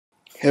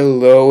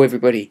Hello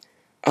everybody,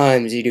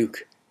 I'm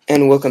Zduke,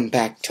 and welcome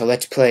back to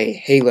Let's Play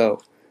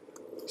Halo.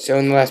 So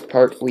in the last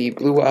part, we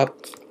blew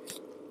up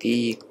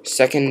the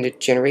second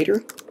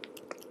generator,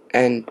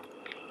 and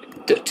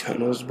the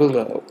tunnels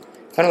below.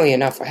 Funnily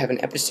enough, I have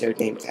an episode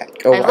named that.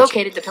 Go watch it. I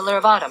located the Pillar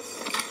of Autumn.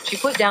 She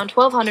put down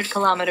 1,200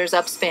 kilometers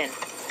up spin.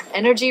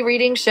 Energy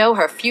readings show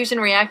her fusion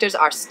reactors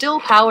are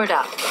still powered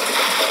up.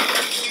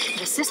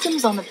 The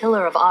systems on the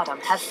Pillar of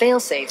Autumn have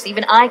fail-safes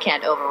even I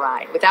can't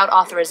override without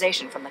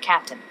authorization from the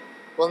captain.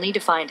 We'll need to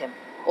find him,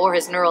 or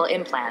his neural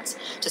implants,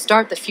 to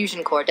start the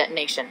fusion core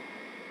detonation.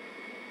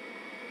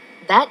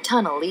 That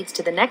tunnel leads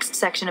to the next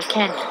section of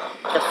canyon.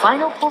 The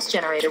final pulse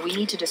generator we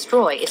need to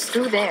destroy is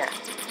through there.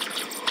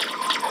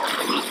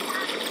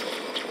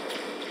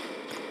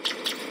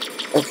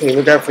 Okay,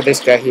 look out for this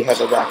guy, he has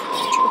a rocket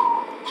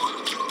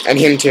launcher. And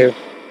him too.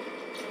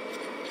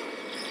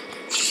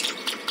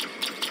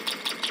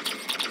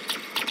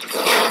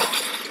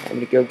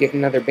 Time to go get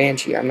another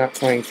Banshee. I'm not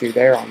flying through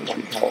there on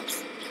 1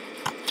 health.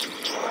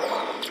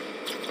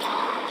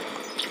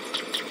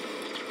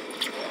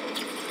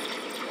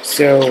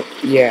 So,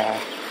 yeah.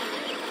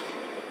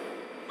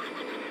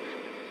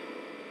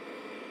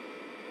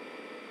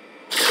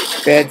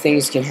 Bad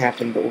things can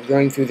happen, but we're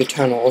going through the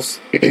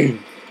tunnels.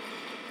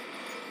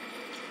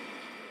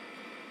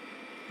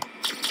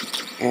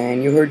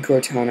 And you heard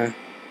Cortana.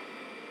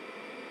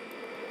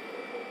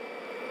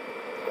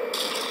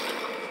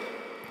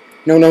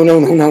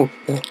 No.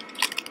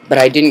 But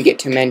I didn't get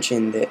to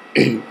mention that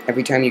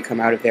every time you come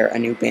out of there, a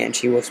new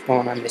Banshee will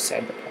spawn on this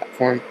side of the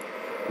platform,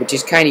 which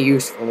is kind of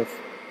useful if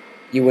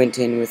you went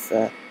in with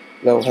a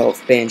low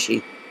health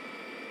Banshee.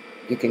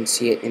 You can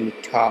see it in the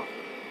top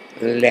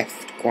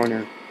left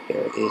corner.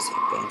 There is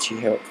a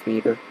Banshee health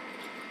meter.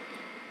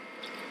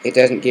 It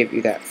doesn't give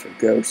you that for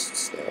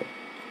ghosts, though.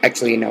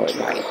 Actually, no, it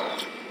might.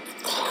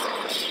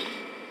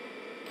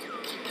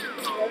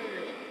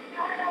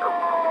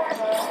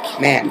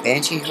 Man,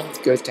 Banshee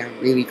health goes down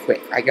really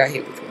quick. I got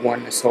hit with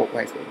 1 assault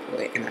rifle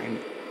bullet, and I'm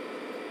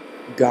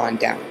gone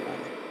down on it.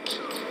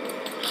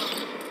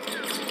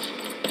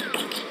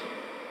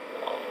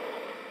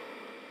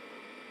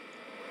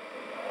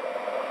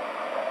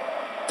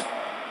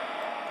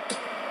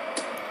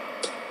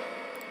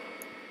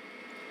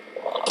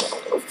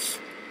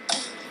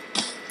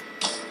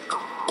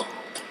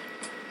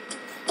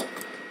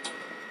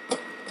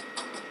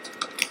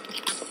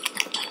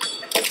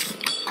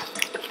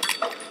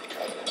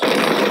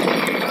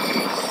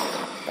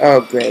 Oh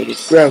great,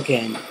 it's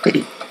broken.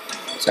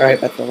 Sorry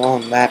about the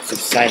long lapse of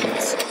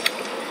silence.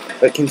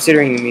 But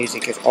considering the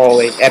music is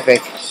always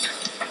epic.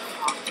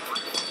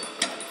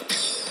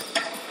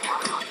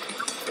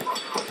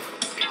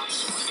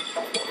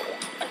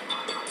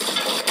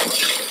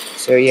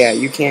 So yeah,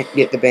 you can't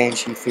get the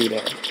Banshee through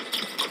there.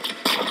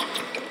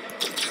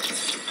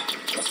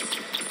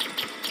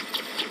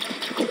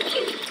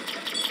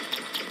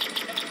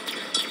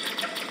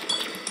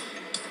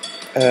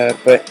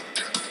 But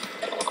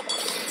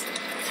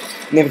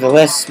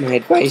nevertheless, my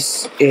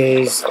advice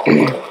is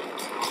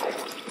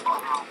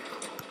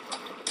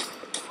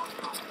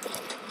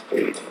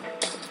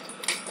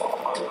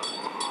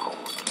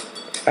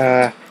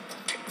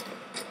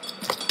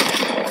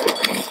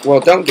well,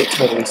 don't get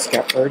totally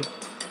scuppered.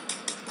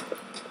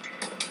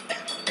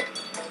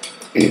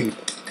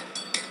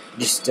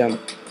 Just, I'm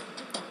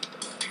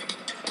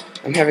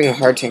having a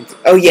hard time.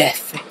 Oh,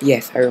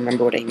 yes, I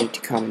remember what I need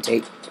to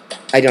commentate.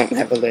 I don't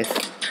have a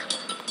lift.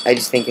 I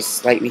just think it's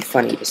slightly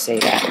funny to say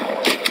that.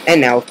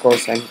 And now, of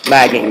course, I'm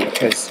lagging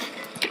because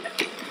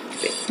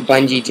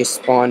Bungie just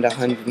spawned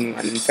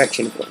 101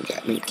 infection forms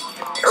at me.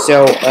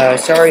 So,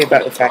 sorry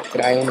about the fact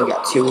that I only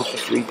got 2 of the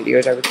 3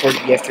 videos I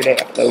recorded yesterday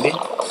uploaded.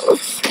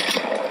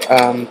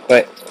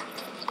 But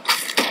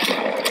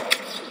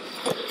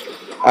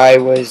I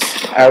was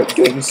out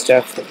doing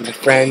stuff with my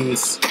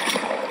friends,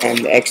 and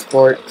the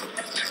export,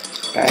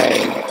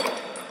 I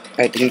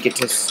didn't get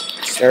to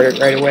start it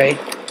right away.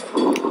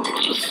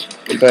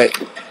 But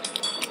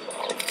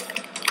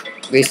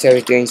at least I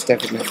was doing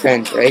stuff with my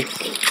friends, right?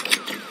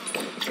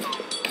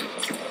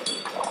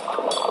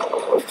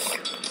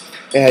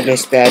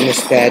 Badness.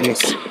 I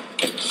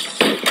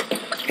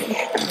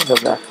have a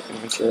rocket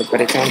launcher,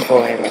 but it's on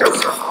full ammo,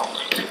 so...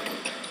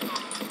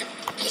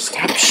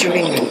 Stop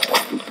shooting me!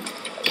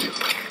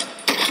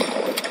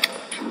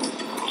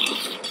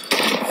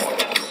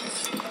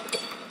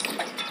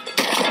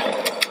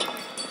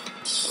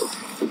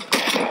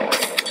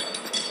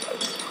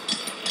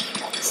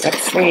 Stop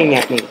swinging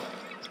at me!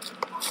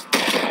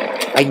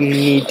 I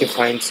need to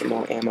find some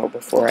more ammo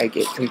before I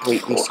get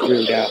completely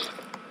screwed up.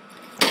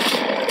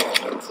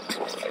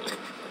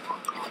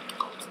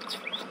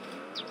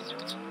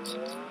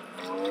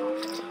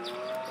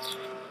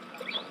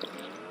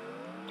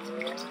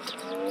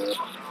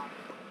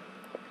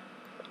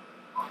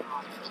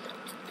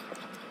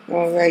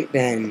 Alright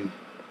then.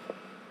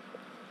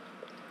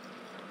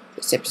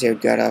 This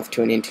episode got off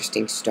to an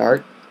interesting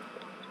start.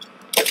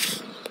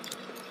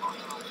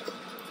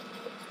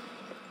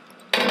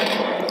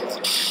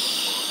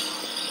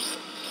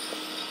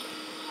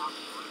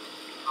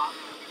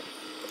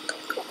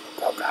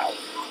 Go, go.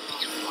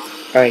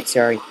 Alright,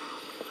 sorry.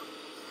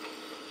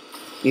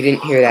 You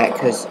didn't hear that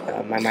because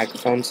my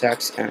microphone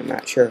sucks, and I'm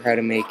not sure how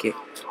to make it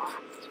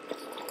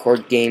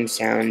record game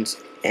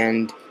sounds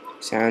and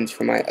sounds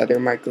from my other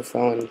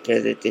microphone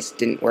because it just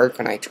didn't work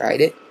when I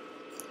tried it.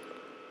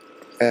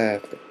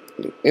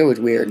 It was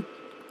weird.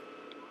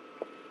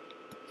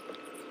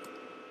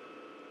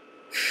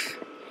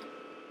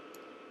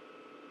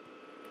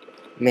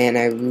 Man,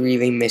 I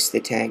really miss the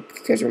tank,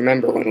 because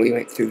remember when we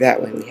went through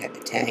that way, we had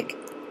the tank.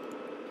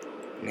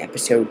 An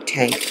episode,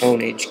 Tank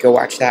Ownage. Go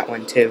watch that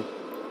one, too.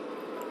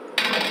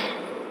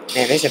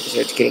 Man, this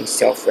episode's getting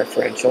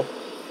self-referential.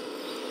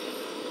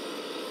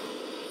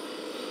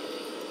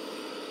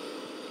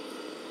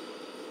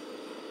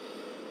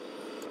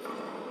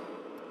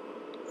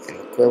 And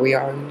look where we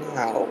are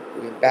now.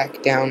 We're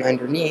back down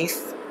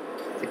underneath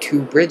the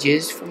two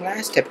bridges from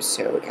last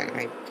episode, and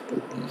I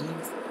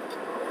believe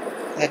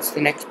that's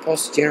the next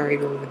pulse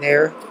generator over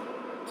there.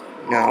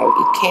 No,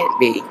 it can't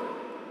be.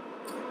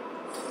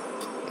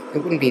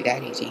 It wouldn't be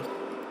that easy.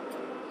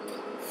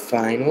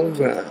 Final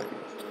run.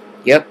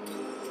 Yep.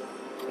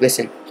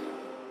 Listen.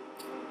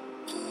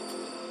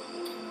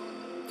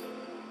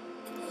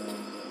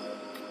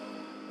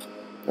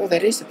 Oh,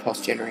 that is the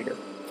pulse generator.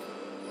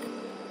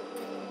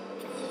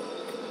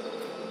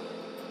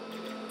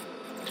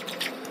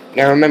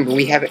 Now remember,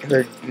 we haven't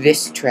heard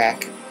this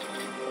track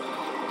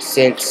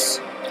since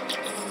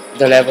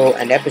the level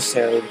and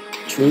episode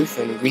Truth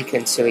and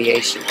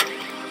Reconciliation.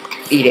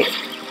 Eat it.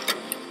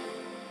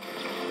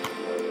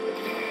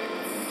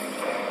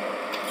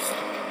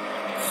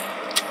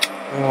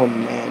 Oh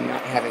man,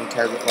 not having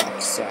target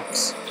lock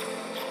sucks.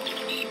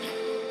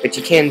 But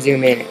you can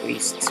zoom in at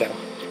least, so.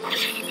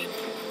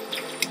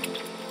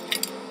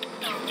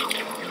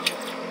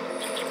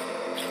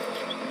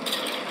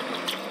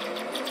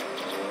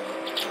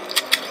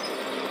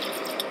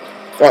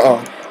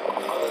 Uh-oh.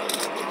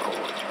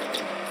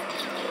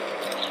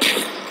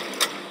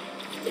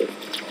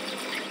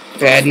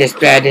 Badness,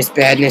 badness,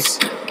 badness.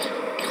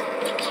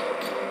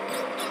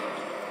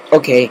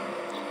 Okay.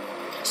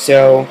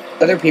 So,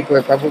 other people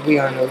are probably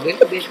on a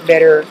little bit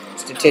better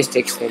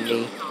statistics than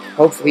me.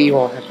 Hopefully you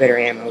all have better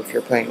ammo if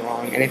you're playing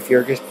wrong, and if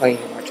you're just playing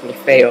to watch me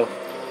fail,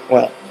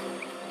 well,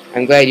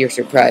 I'm glad you're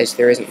surprised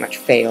there isn't much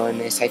fail in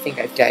this. I think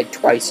I've died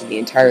twice in the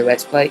entire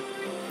Let's Play.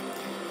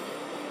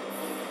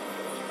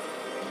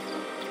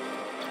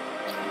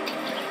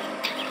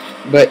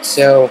 But,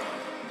 so,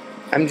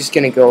 I'm just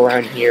gonna go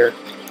around here.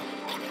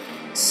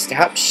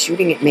 Stop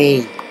shooting at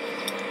me.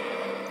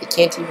 I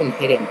can't even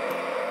hit him.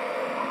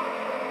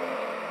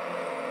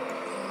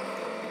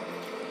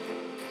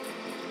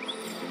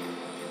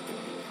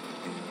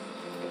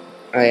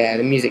 Oh yeah,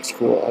 the music's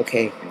cool,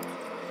 okay.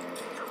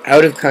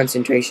 Out of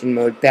concentration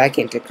mode, back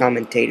into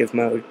commentative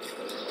mode.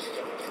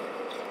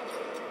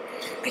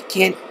 I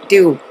can't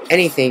do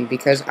anything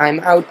because I'm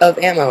out of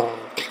ammo.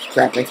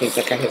 Crap, I think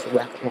that guy has a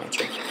rocket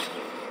launcher.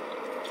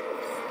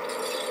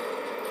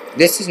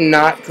 This is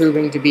not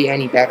proving to be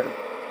any better.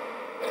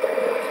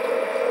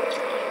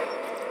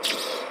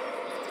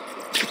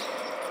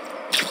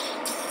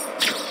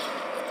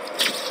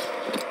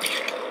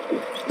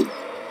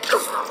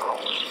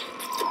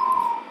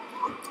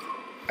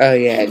 Oh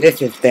yeah,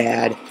 this is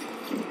bad.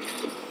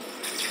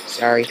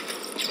 Sorry.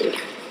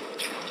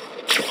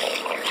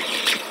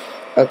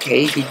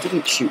 Okay, he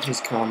didn't shoot his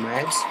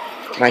comrades.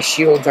 My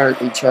shields aren't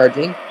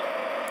recharging.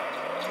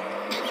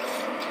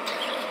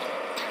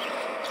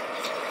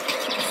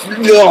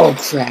 No,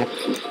 crap.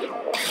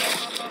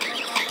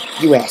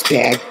 You ass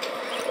bag.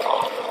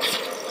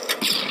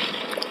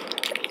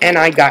 And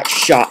I got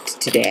shot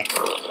to death.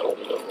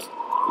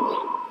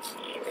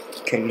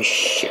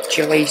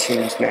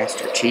 Congratulations,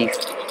 Master Chief.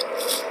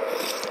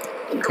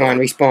 Come on,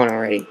 respawn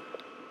already.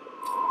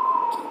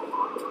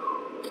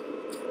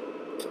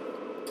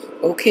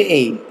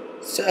 Okay,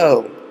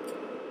 so.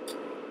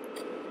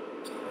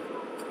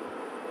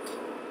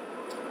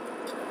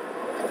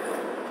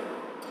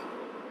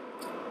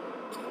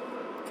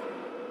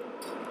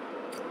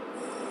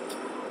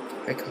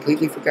 I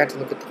completely forgot to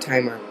look at the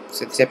timer,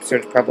 so this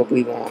episode's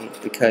probably long,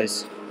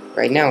 because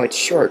right now it's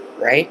short,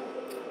 right?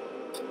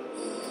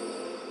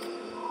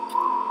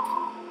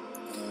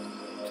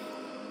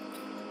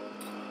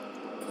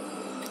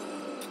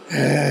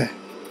 There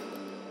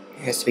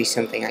has to be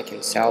something I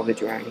can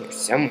salvage around here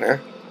somewhere.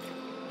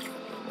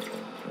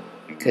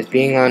 Because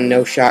being on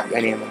no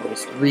shotgun ammo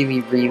is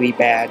really, really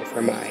bad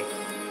for my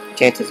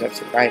chances of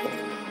survival.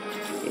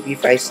 Maybe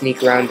if I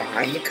sneak around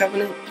behind the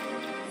Covenant?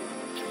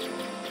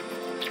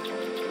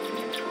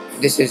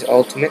 This is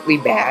ultimately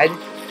bad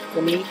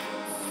for me.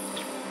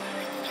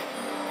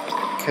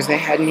 Because they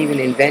hadn't even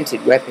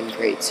invented weapon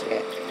crates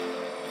yet.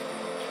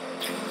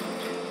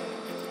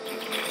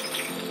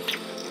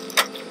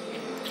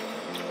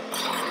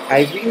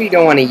 I really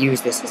don't want to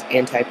use this as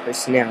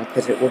anti-personnel,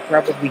 because it will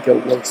probably go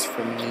worse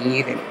for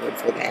me than it would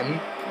for them.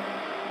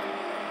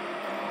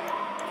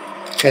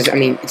 Because, I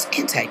mean, it's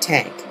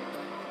anti-tank.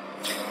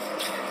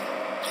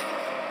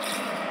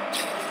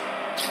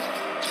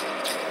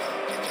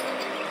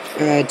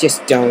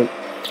 Just don't.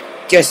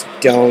 Just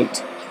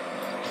don't.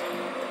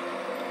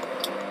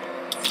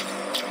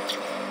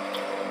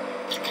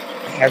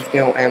 I have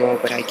no ammo,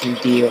 but I can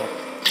deal.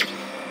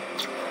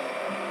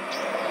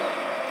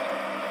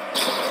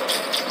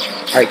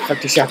 Alright,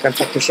 fuck the shotgun,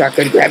 fuck the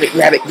shotgun. Grab it,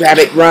 grab it, grab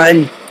it,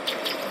 run!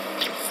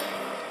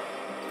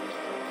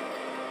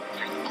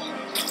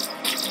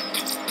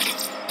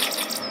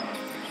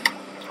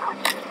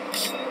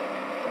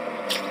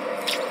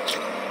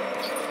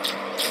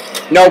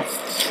 Nope.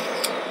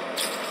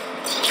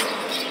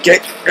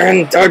 Get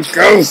in the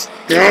ghost!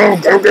 Go,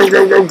 go, go,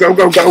 go, go, go,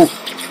 go, go!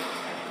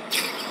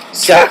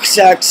 Suck,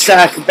 suck,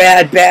 suck!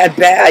 Bad, bad,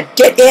 bad!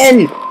 Get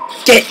in!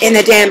 Get in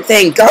the damn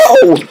thing!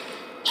 Go!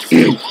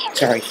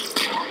 Sorry.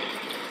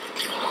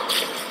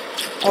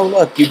 Oh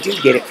look, you do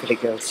get it for the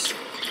ghost.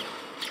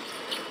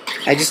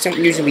 I just don't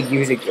usually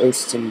use a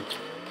ghost in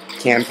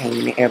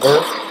campaign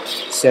ever,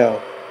 so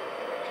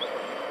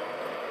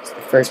it's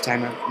the first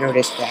time I've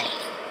noticed that.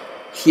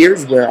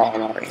 Here's where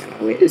all our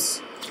ammo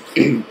is.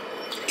 Too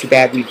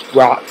bad we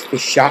dropped the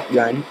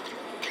shotgun.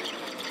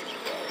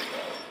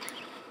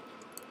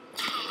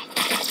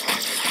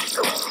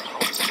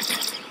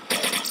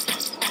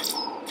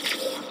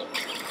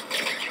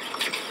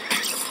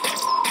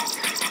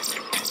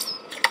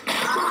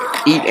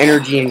 Eat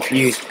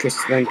energy-infused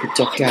crystalline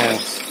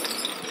projectiles.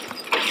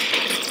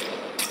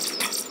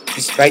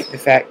 Despite the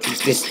fact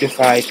that this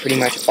defies pretty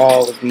much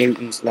all of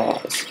Newton's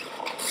laws.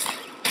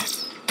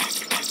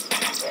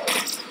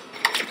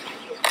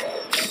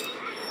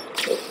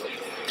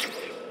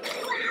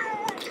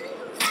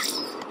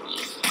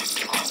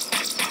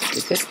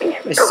 Does this thing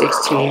have a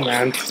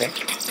 16-round clip?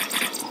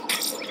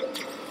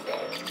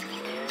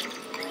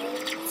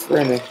 For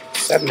a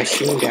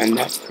submachine gun,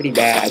 that's pretty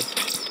bad.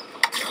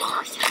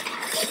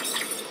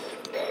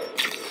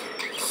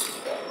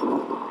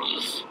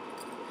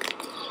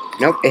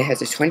 Nope, it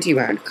has a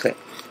 20-round clip.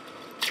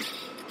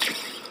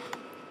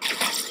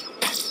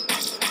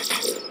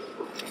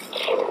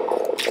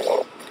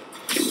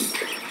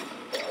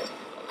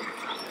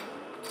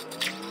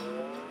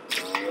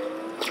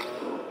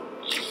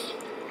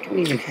 I don't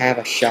even have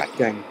a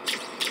shotgun.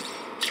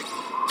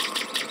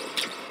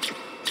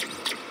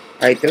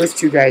 Alright, those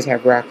two guys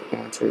have rocket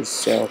launchers,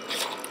 so...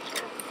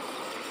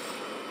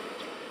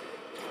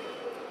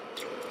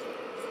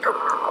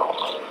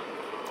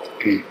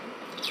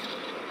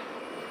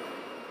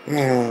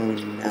 Oh,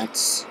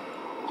 nuts.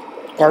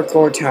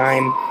 Parkour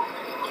time.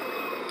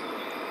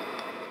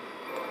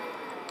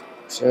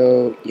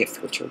 So, yes,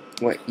 what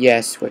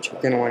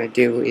you're gonna want to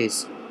do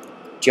is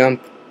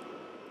jump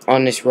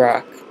on this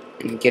rock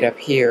and get up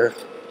here.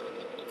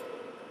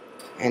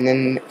 And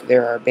then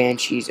there are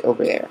banshees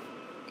over there.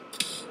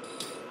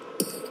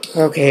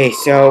 Okay,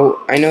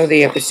 so I know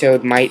the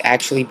episode might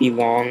actually be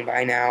long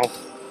by now.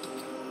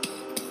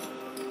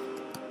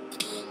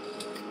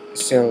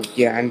 So,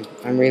 yeah,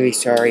 I'm really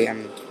sorry.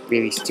 I'm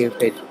really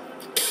stupid.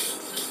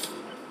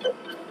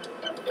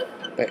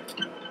 But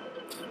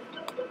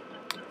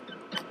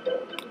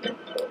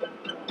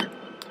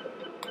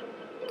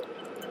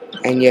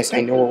and yes,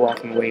 I know we're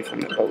walking away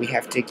from it, but we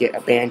have to get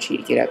a banshee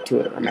to get up to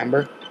it,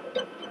 remember?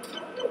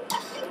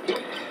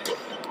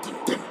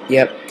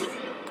 Yep.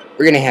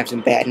 We're gonna have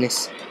some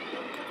badness.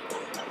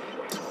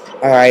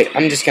 Alright,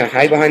 I'm just gonna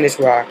hide behind this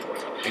rock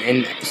and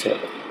end the episode.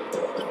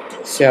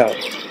 So,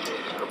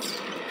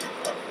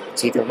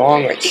 it's either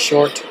long or it's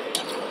short.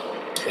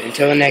 But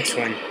until the next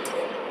one,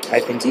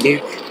 I've been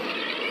Duke.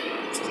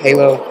 This is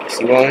Halo.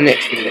 See you all in the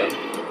next video.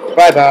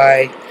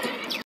 Bye-bye.